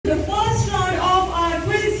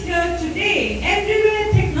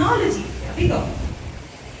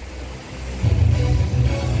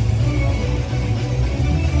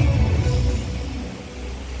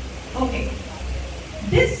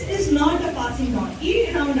passing on. ಈ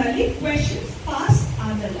round ಅಲ್ಲಿ questions pass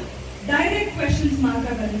ಆಗಲ್ಲ, ಡೈರೆಕ್ಟ್ ಕ್ವೆಶ್ಚನ್ಸ್ ಮಾತ್ರ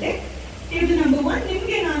ಬರುತ್ತೆ. ಟೇಬಲ್ ನಂಬರ್ 1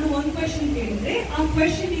 ನಿಮಗೆ ನಾನು ಒಂದು ಕ್ವೆಶ್ಚನ್ ಕೇಳಿದ್ರೆ ಆ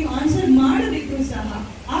ಕ್ವೆಶ್ಚನ್ ನೀವು ಆನ್ಸರ್ ಮಾಡದಿದ್ರು ಸಹ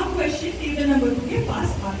ಆ ಕ್ವೆಶ್ಚನ್ ಟೇಬಲ್ ನಂಬರ್ 2 ಗೆ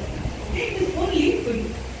ಪಾಸ್ ಆಗಲ್ಲ. It is only for you.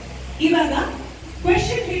 ಇವಾಗ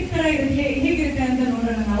ಕ್ವೆಶ್ಚನ್ ಹೇಗಿರುತ್ತೆ ಅಂತ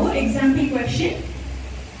ನೋಡೋಣ ನಾವು. Example question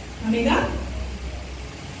ನಮೀಗ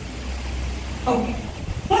okay.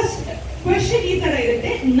 First question ಈ ತರ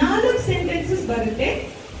ಇರುತ್ತೆ, 4 ಸೆಂಟೆನ್ಸಸ್ ಬರುತ್ತೆ.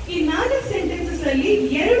 ಈ 4 ಸೆಂಟೆನ್ಸಸ್ ಅಲ್ಲಿ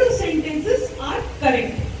 2 sentences are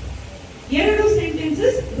correct, 2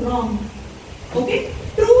 sentences wrong. Okay,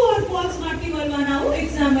 true or false ಮಾಡ್ತೀವಲ್ವಾ ನಾವು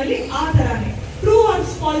ಎಕ್ಸಾಮ್ ಅಲ್ಲಿ, ಆ ತರಾನೇ ಟ್ರೂ ಆರ್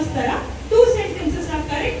ಫಾಲ್ಸ್ ತರ 2 sentences are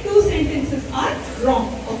correct, 2 sentences are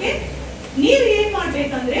wrong. Okay, ನೀವು ಏನ್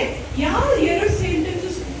ಮಾಡ್ಬೇಕಂದ್ರೆ ಯಾವ 2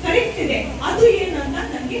 ಸೆಂಟೆನ್ಸಸ್ ಕರೆಕ್ಟ್ ಇದೆ ಅದು ಏನಂತ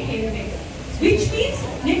ನನಗೆ ಹೇಳಬೇಕು. ವಿಚ್ ಮೀನ್ಸ್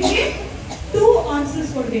ನಿಮಗೆ 2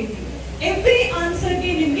 ಆನ್ಸರ್ಸ್ ಕೊಡ್ಬೇಕು. ಎವ್ರಿ ಆನ್ಸರ್ಗೆ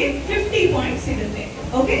ನಿಮಗೆ 50 ಪಾಯಿಂಟ್ಸ್ ಸಿಗುತ್ತೆ.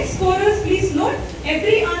 Okay, scorers please note,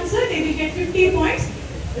 every answer they will get 50 points.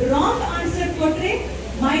 Wrong answer ಕೊಟ್ರೆ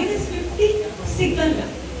 -50 ಸಿಗಲ್ಲ.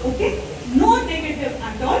 Okay, no negative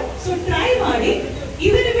at all. So try ಮಾಡಿ,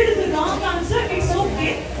 even if it is the wrong answer it's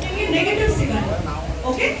okay, ನಿಮಗೆ negative ಸಿಗಲ್ಲ.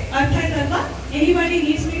 Okay, ಅರ್ಥ ಆಯ್ತಲ್ವಾ? Anybody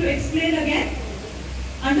needs me to explain again?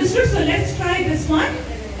 Understood? So let's try this one.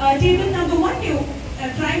 Table number 1 ನೀವು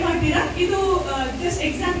try ಮಾಡ್ತೀರಾ. ಇದು just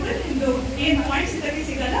example, ಇದು ಏನು ಪಾಯಿಂಟ್ಸ್ ಇದಕ್ಕೆ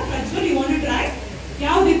ಸಿಗಲ್ಲ. Prajwal, you want to try?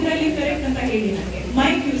 ಯಾವ್ದು ಇದರಲ್ಲಿ ಕರೆಕ್ಟ್ ಅಂತ ಹೇಳಿ ನನಗೆ.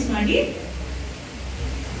 ಮೈಕ್ ಯೂಸ್ ಮಾಡಿ.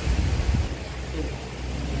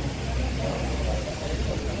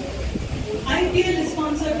 IPL is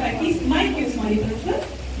sponsored by, please mic use ಮಾಡಿ ಪ್ರಜ್ವಲ್,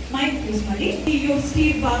 mic use ಮಾಡಿ. CEO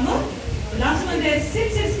Steve Ballmer. Last one there is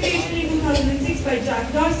 6 is creation in 2006 by Jack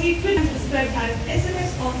Dorsey. Twitter is described as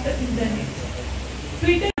SMS of the internet.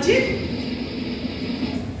 Twitter.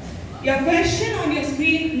 Your question on your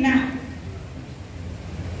screen now.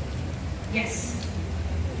 Yes.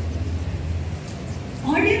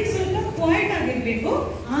 Audience ಸ್ವಲ್ಪ quite ಆಗಿರಬೇಕು.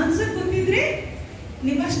 Answer ಗೊತ್ತಿದ್ರೆ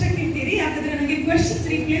ನಿಮ್ಮಷ್ಟಕ್ಕೆ ಇರ್ತೀರಿ, ಯಾಕಂದ್ರೆ ನನಗೆ questions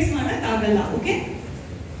replace ಮಾಡಕ್ ಆಗಲ್ಲ. Okay,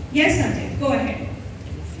 S Ajay, go ahead.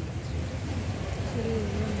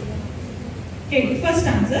 ಹೇಳಿ first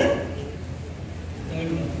answer.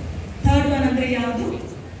 Third one ಅಂದ್ರೆ ಯಾವುದು?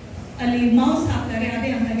 ಅಲ್ಲಿ ಮೌಸ್ ಹಾಕ್ತಾರೆ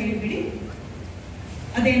ಅದೇ ಅಂತ ಹೇಳ್ಬಿಡಿ.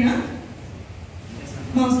 ಅದೇನಾ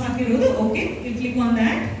ಮೌಸ್ ಹಾಕಿರೋದು? Okay, you click on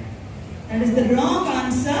that. That is the wrong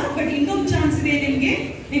answer. But ಇನ್ನೊಂದು ಚಾನ್ಸ್ ಇದೆ ನಿಮಗೆ.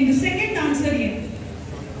 ನಿಮ್ದು ಸೆಕೆಂಡ್ ಆನ್ಸರ್ ಏನು?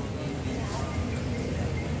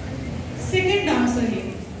 ಸೆಕೆಂಡ್ ಆನ್ಸರ್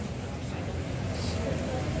ಏನು?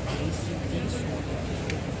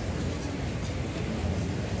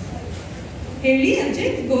 ಹೇಳಿ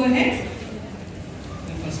Ajay, go ahead.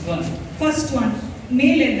 First one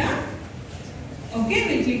ಮೇಲೆಲ್ಲ. Okay,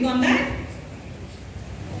 will click on that.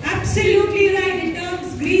 Absolutely right. It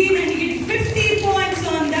turns green and you get 50 points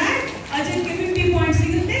on that. Ajay ke 50 points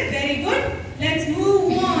siಗುತ್ತೆ. Very good. Let's move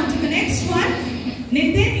on to the next one.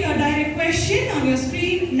 Nitin, your direct question on your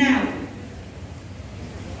screen now.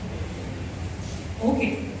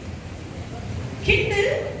 Okay.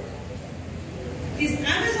 Kindle is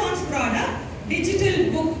Amazon's product. Digital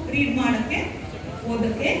book read ಮಾಡಕ್ಕೆ,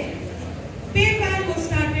 ಓದಕ್ಕೆ. PayPal was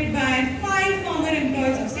started by 5 former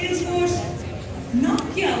employees of Salesforce.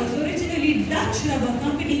 Nokia was originally Dutch rubber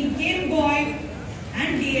company. Game Boy and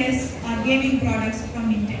DS are gaming products from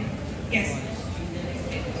Nintendo. Yes.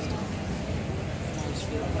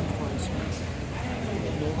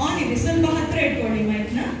 On it is ಸ್ವಲ್ಪ ಹತ್ರ ಇಟ್ಕೊಳ್ಳಿ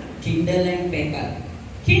mic ನ. Kindle and PayPal.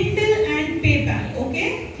 Kindle and PayPal. Okay,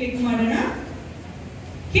 click ಮಾಡೋಣ.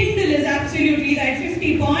 Kindle is absolutely right.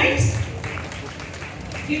 50 points.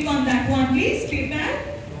 Click on that one, please. PayPal.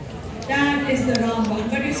 That is the wrong one,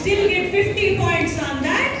 but you still get 50 points on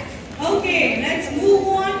that. Okay, let's move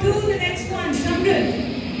on to the next one. Samral,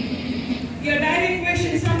 your direct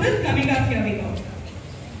question, Samral, coming up. Here we go.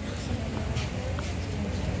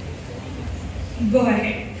 Go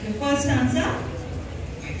ahead. The first answer.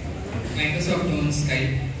 Microsoft owns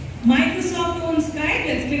Skype. Microsoft owns Skype.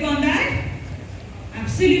 Let's click on that.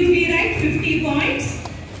 Absolutely right. 50 points.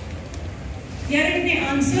 ಎರಡನೇ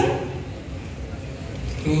answer.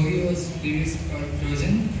 Rovio was previously called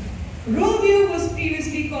Trojan. Rovio was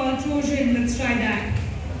previously called Trojan. Let's try that.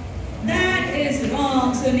 That is wrong.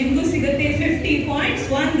 So nimgu sigate 50 points.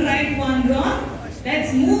 One right, one wrong.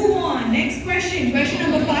 Let's move on. Next question. Question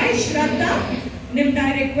number 5. Shraddha, nim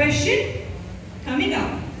direct question coming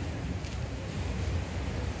up.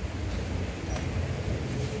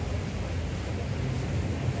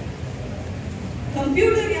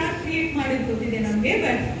 Computer yaar create ಮಾಡಿದ್ದು ಗೊತ್ತಿದೆ ನಮಗೆ,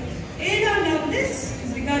 but Ada Lovelace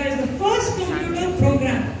is regarded as the first computer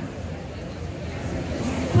program.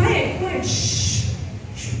 Quiet, quiet. Shh.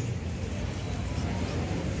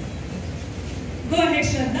 Go ahead,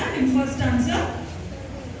 Shraddha. first answer?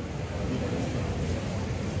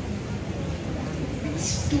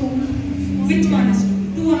 It's 2. Which one is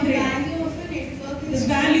 2? 200. Value of a network The is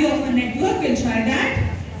value of a network, we'll try that.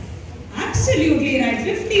 Absolutely right.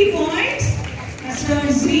 50 points. Has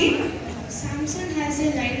turned green. Samsung has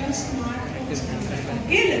a line of smartphones.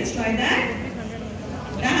 Okay, let's try that.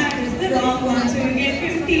 That is the wrong one. So you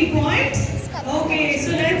get 50 points. Okay,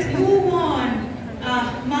 so let's move on.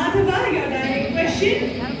 Madhava, your direct question.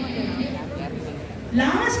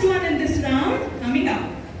 Last one in this round, coming up.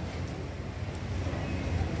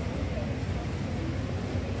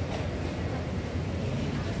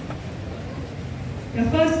 Your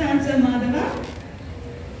first answer, Madhava.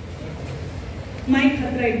 Mike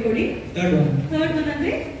hatra itkodi. Third one. Third one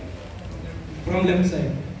andre? From left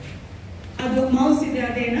side. Adu mouse ide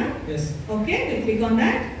adena? Yes. Okay, we'll click on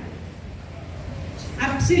that.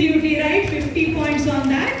 Absolutely right, 50 points on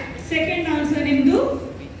that. Second answer, Nimdu.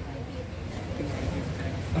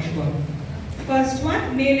 First one. First one,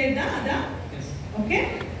 Meleda, Ada. Yes. Okay.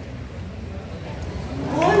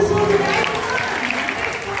 Also the right one.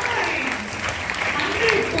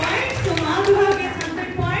 100 points. So Madhava gets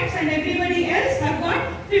 100 points and everybody else have got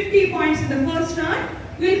 50 points in the first round.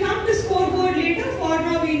 We'll come to scoreboard later. For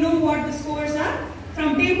now, we know what the scores are.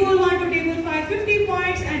 From table 1 to table 5, 50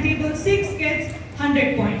 points, and table 6 gets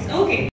 100 points. Okay.